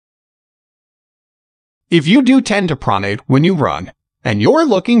If you do tend to pronate when you run, and you're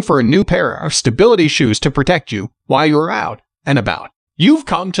looking for a new pair of stability shoes to protect you while you're out and about, you've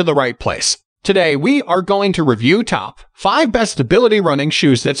come to the right place. Today, we are going to review top 5 best stability running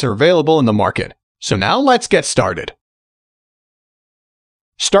shoes that are available in the market. So now let's get started.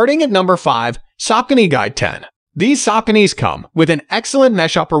 Starting at number 5, Saucony Guide 10. These Sauconys come with an excellent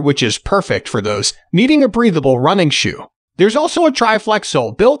mesh upper which is perfect for those needing a breathable running shoe. There's also a Tri-Flex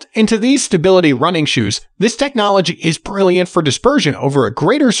sole built into these stability running shoes. This technology is brilliant for dispersion over a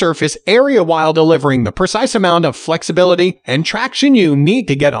greater surface area while delivering the precise amount of flexibility and traction you need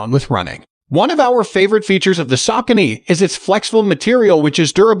to get on with running. One of our favorite features of the Saucony is its flexible material, which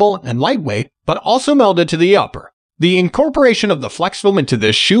is durable and lightweight, but also melded to the upper. The incorporation of the flexible into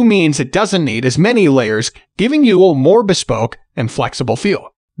this shoe means it doesn't need as many layers, giving you a more bespoke and flexible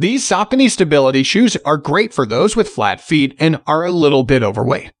feel. These Saucony stability shoes are great for those with flat feet and are a little bit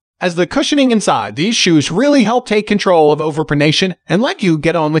overweight, as the cushioning inside these shoes really help take control of overpronation and let you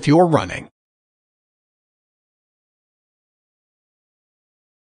get on with your running.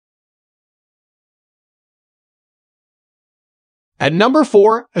 At number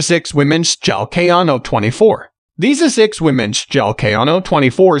 4, Asics Women's Gel Kayano 24. These Asics Women's Gel Kayano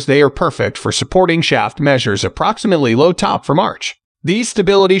 24s, they are perfect for supporting shaft measures approximately low top from arch. These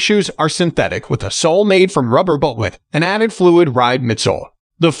stability shoes are synthetic with a sole made from rubber but with an added Fluid Ride midsole.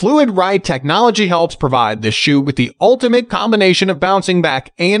 The Fluid Ride technology helps provide this shoe with the ultimate combination of bouncing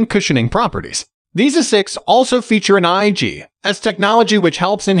back and cushioning properties. These Asics also feature an IGS technology which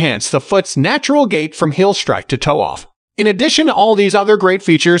helps enhance the foot's natural gait from heel strike to toe off. In addition to all these other great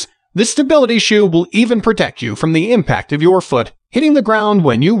features, this stability shoe will even protect you from the impact of your foot hitting the ground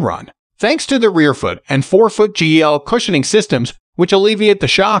when you run, thanks to the rear foot and forefoot GL cushioning systems, which alleviate the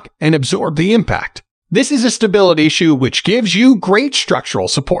shock and absorb the impact. This is a stability shoe which gives you great structural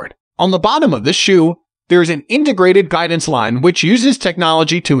support. On the bottom of this shoe, there is an integrated guidance line which uses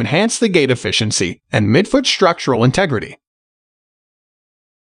technology to enhance the gait efficiency and midfoot structural integrity.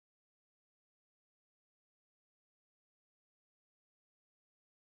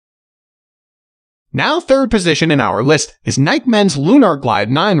 Now, third position in our list is Nike Men's Lunar Glide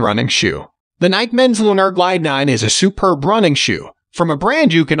 9 running shoe. The Nike Men's Lunar Glide 9 is a superb running shoe from a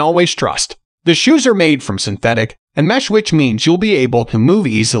brand you can always trust. The shoes are made from synthetic and mesh, which means you'll be able to move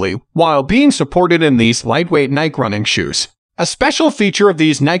easily while being supported in these lightweight Nike running shoes. A special feature of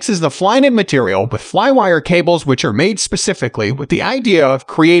these Nikes is the Flyknit material with flywire cables, which are made specifically with the idea of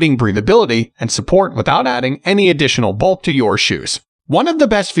creating breathability and support without adding any additional bulk to your shoes. One of the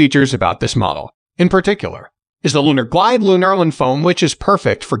best features about this model, in particular, is the Lunar Glide Lunarlon foam, which is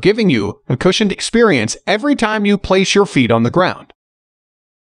perfect for giving you a cushioned experience every time you place your feet on the ground.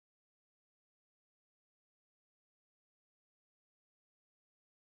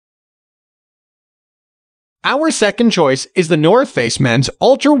 Our second choice is the North Face Men's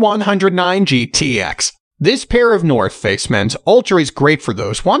Ultra 109 GTX. This pair of North Face Men's Ultra is great for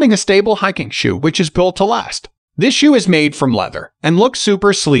those wanting a stable hiking shoe which is built to last. This shoe is made from leather and looks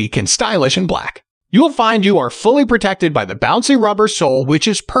super sleek and stylish in black. You'll find you are fully protected by the bouncy rubber sole, which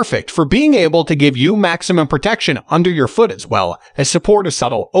is perfect for being able to give you maximum protection under your foot as well as support a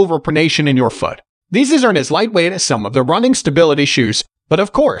subtle overpronation in your foot. These aren't as lightweight as some of the running stability shoes, but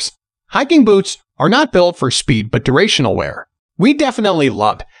of course, hiking boots are not built for speed but durational wear. We definitely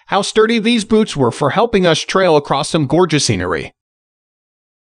loved how sturdy these boots were for helping us trail across some gorgeous scenery.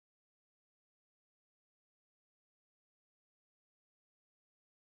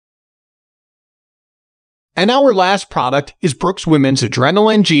 And our last product is Brooks Women's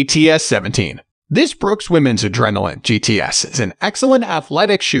Adrenaline GTS 17. This Brooks Women's Adrenaline GTS is an excellent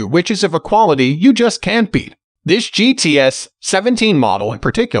athletic shoe which is of a quality you just can't beat. This GTS 17 model in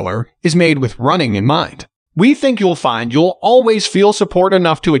particular is made with running in mind. We think you'll find you'll always feel support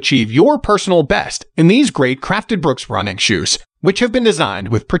enough to achieve your personal best in these great crafted Brooks running shoes, which have been designed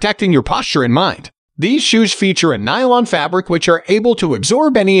with protecting your posture in mind. These shoes feature a nylon fabric which are able to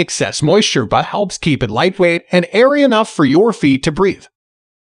absorb any excess moisture but helps keep it lightweight and airy enough for your feet to breathe.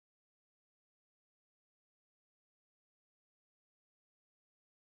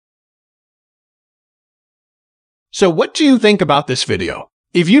 So what do you think about this video?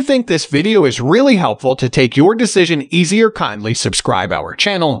 If you think this video is really helpful to take your decision easier, kindly subscribe our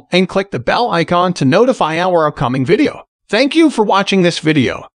channel and click the bell icon to notify our upcoming video. Thank you for watching this video.